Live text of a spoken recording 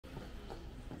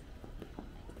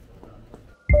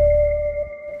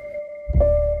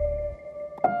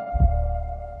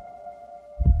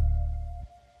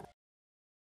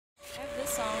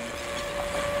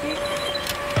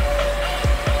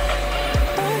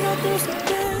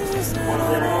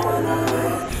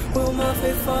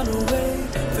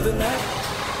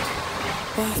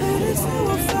Feelings to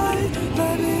a fight,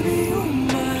 my baby, you're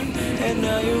mine. And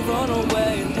now you run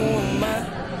away, who am I?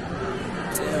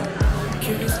 Damn,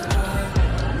 curious heart,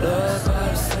 love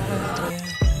our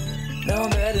second. Now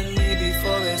better leave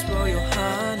before it's for your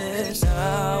highness.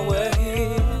 Now we're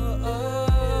here.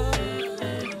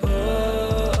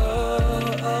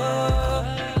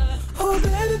 Oh,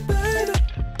 baby, baby,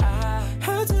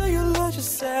 how do you love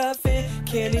yourself?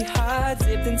 Candy high,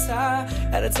 dipped and tied.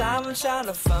 At a time I'm trying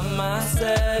to find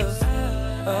myself.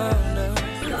 Oh no,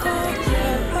 oh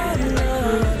yeah, I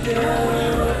love you.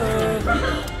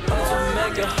 To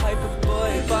make a hyper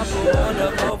boy, Papa wound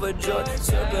up overjoyed.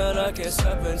 Serpent, I can't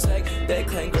serve and take. They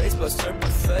claim grace, but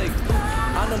serpent fake.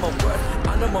 I know my worth,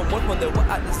 I know my worth more than what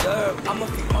I deserve. I'ma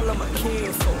feed all of my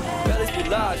kinfolk. Bellies be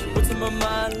large, what's in my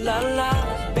mind, la la.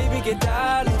 Baby, get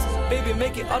dollars, baby,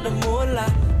 make it all the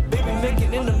moonlight. Baby, make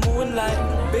it in the moonlight.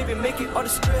 Baby, make it all the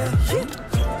stress. Yeah.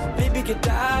 Baby, get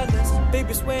dollars.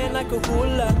 Baby, swaying like a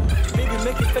hula. Baby,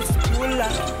 make it face the hula.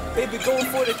 Baby, going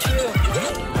for the kill.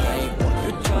 Yeah. I ain't want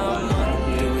your drama.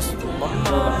 Do this for my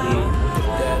mama. Put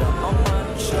that on my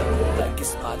mantra. Like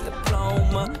it's my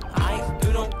diploma. I ain't do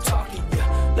no talking. Yeah.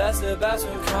 That's about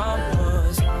some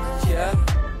commas. Yeah.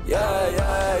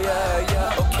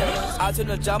 Yeah, okay. I turn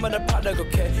the job on the product,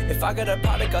 okay. If I get a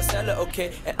product, I'll sell it,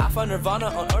 okay. And I find Nirvana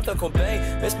on earth, I'll convey.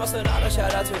 Miss my sonata,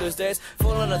 shout out to those days.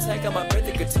 Full on the tank, on my breath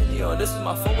to continue. And this is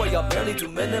my phone where y'all barely do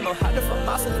minimum. Had to find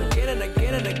myself again and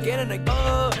again and again and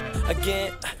again.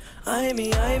 Again. I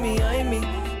me.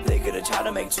 They gonna try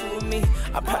to make two of me.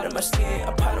 I'm proud of my skin,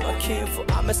 I'm proud of my kinfolk.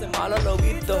 I'm missing my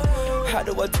lolito. How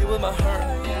do I deal with my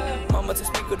hurt? Mama to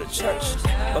speak with the church.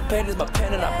 My pain is my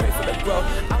pen and I pray for the growth.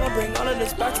 I'ma bring all of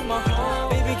this back to my home.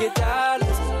 Baby, get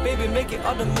dollars. Baby, make it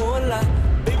all the moonlight.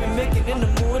 Baby, make it in the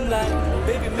moonlight.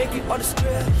 Baby, make it all the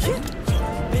stress. Yeah.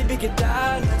 Baby, get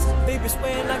dollars. Baby,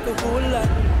 swaying like a hula.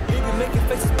 Baby, making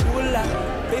faces hula.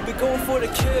 Baby, going for the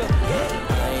kill. Yeah.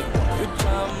 I ain't want your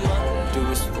drama. Do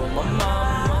this for my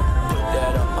mama. Put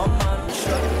that on my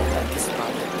mantra. Like it's my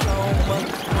diploma.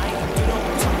 I ain't do no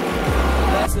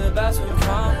talking. That's about some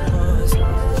commas.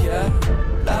 Yeah.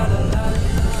 La la la.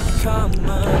 Commas. I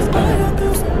got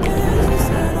through some days. You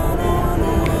said I don't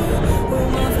wanna wait. Will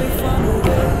my faith find a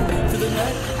way through the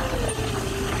night?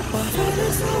 My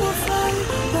feelings so a fight.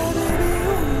 My baby,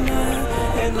 you're mine.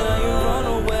 And now you run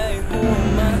away. Who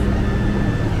am I?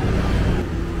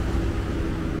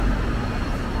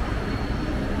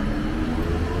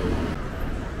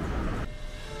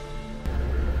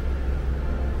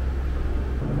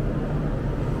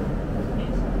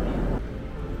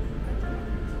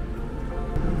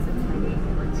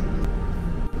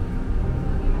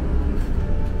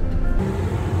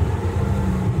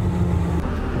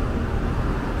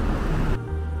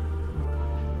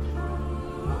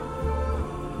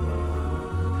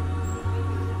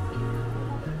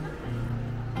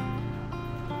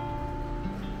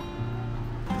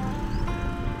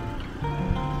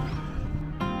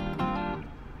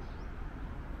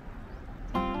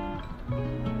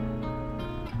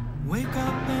 Wake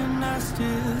up and I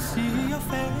still see your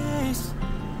face.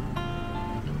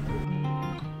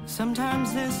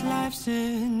 Sometimes this life's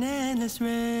an endless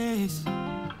race.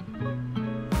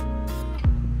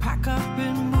 Pack up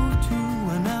and move to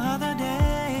another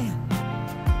day.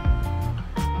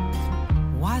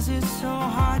 Why is it so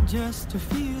hard just to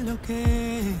feel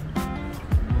okay?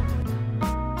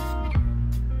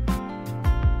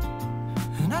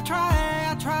 And I try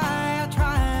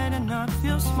to not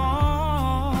feel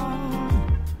small.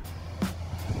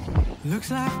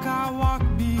 Looks like I walk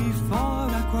before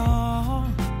I crawl.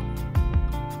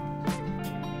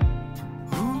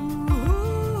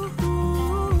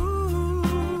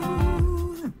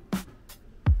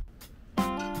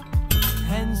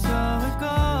 And so it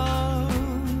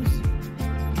goes.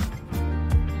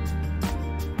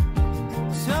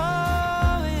 So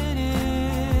it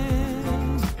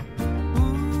is.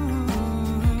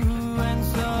 And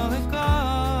so it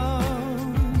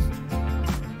goes.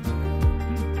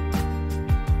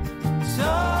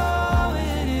 So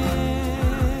it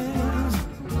is.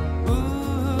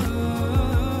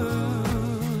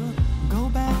 Go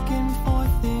back and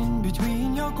forth in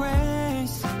between your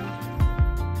grace.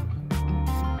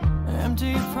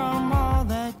 Empty from all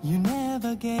that you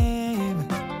never gave.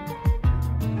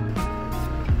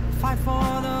 Fight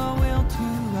for the will to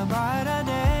a brighter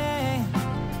day.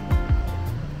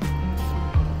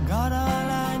 Got all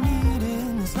I need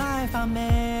in this life I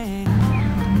made.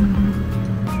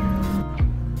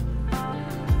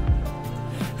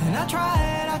 And I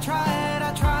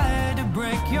tried to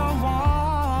break your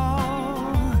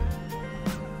wall.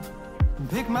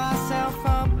 Pick myself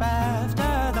up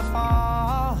after the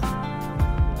fall.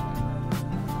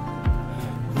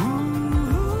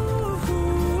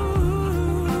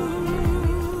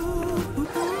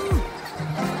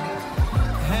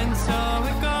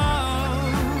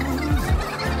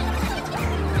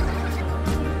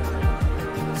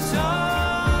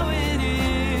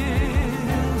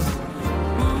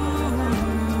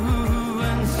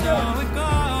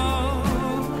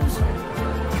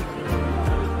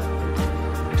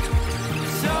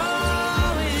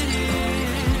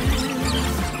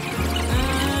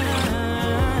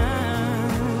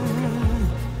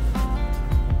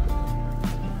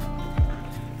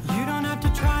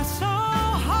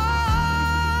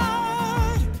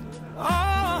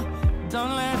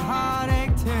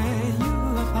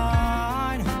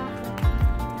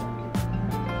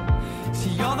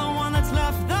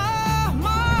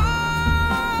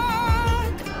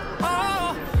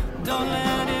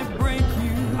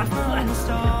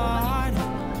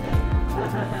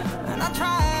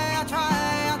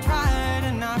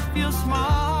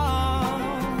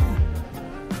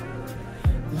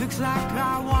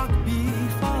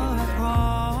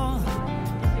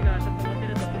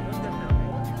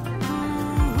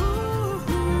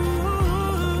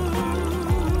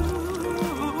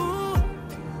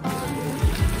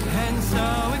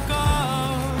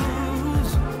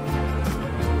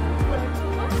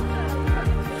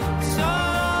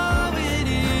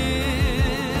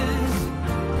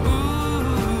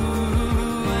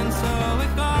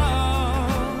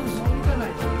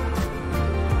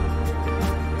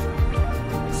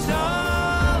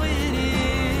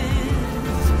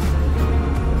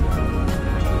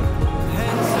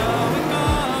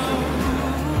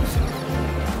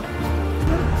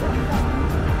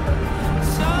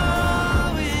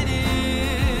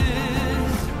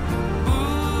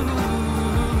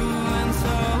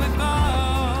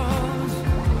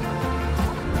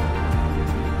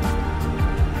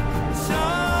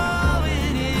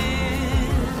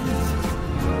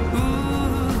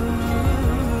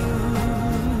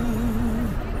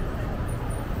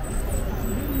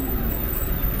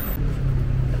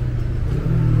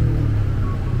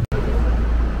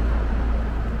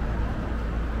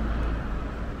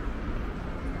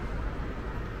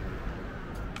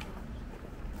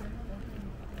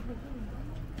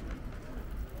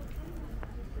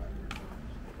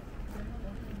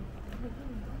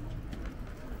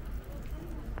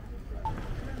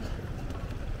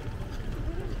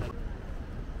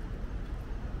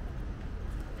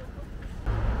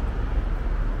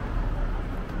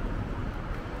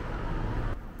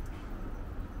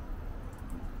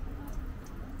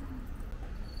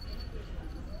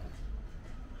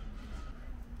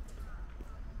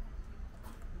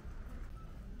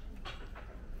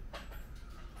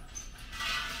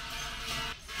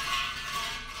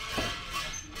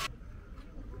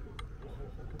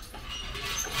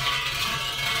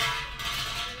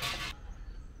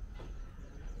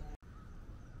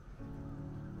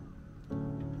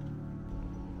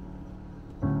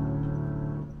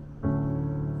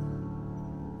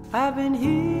 I've been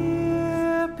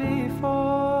here before.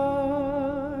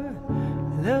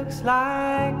 Looks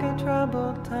like a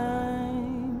troubled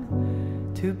time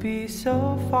to be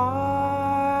so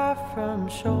far from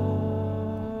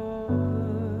shore.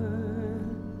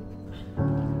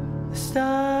 The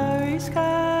starry skies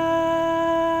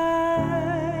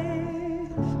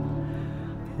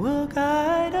will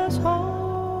guide us home.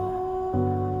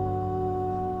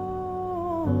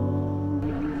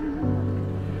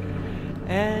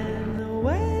 And the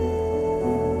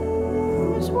waves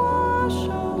wash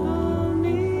over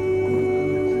me,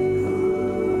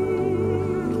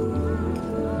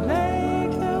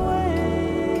 make their way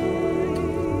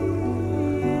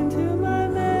into my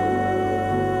memories.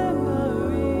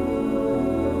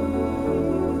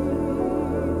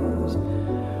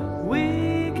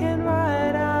 We can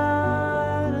ride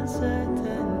out uncertainty.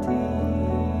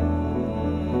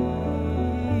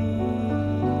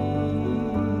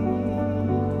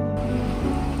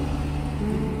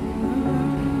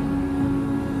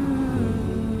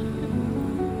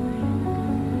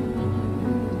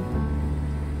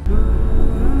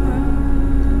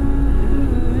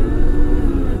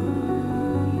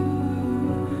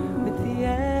 With the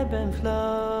ebb and flow,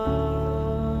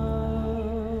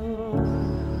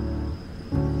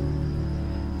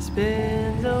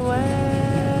 spins a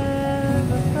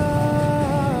web of gold.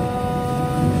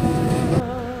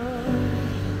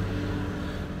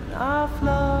 I'll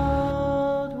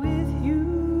float with you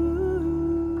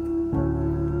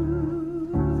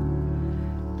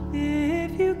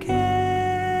if you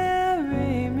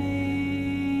carry me.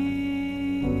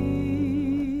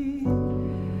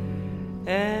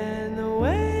 And the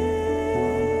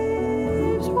waves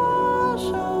wash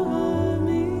over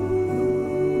me,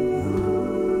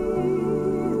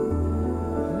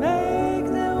 make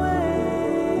their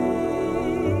way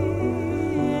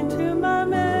into my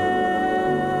memories.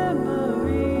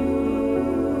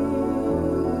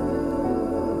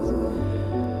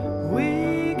 We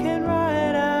can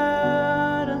ride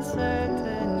out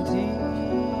uncertainty.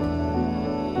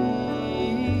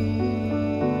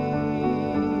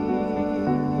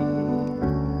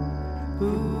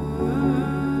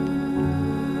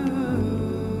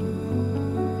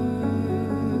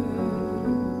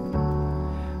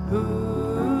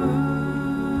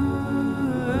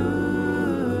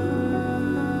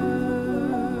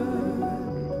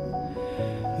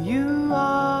 You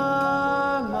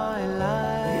are my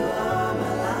life. You are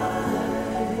my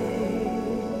life.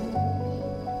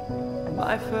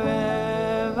 My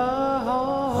forever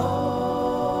home.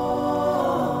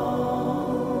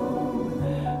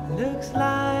 Looks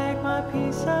like my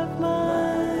peace of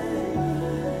mind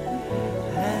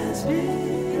has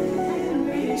been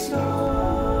restored.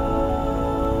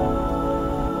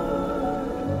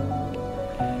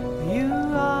 You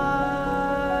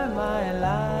are my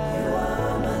life. You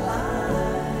are my life.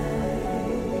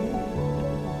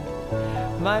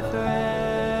 My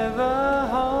forever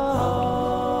home.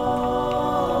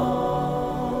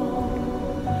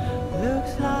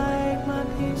 Looks like my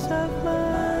peace of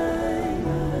mind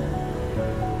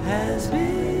has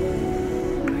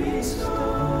been restored.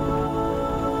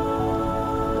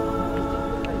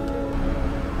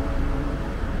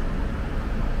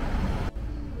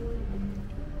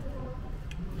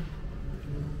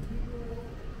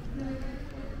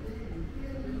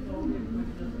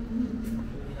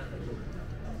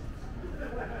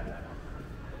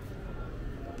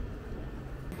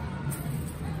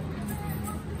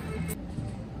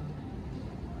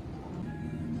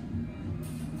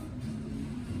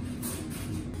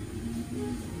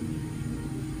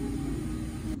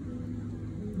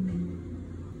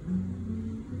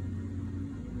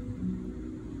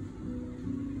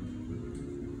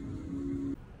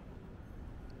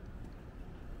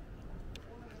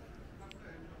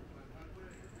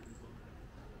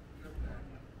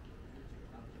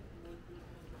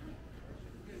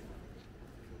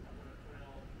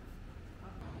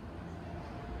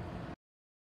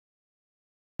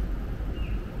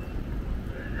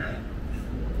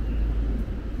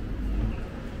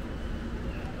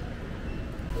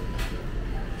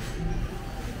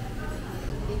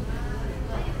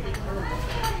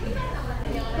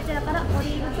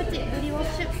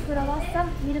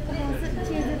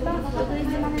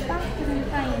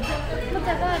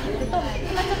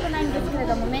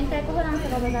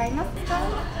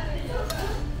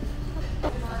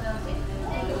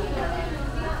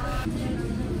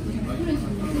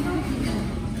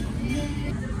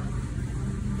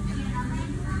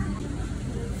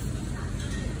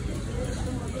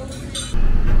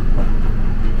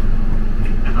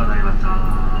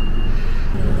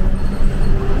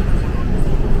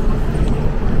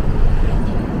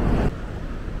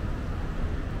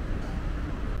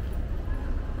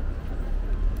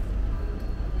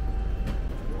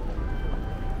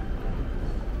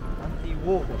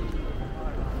 Whoa.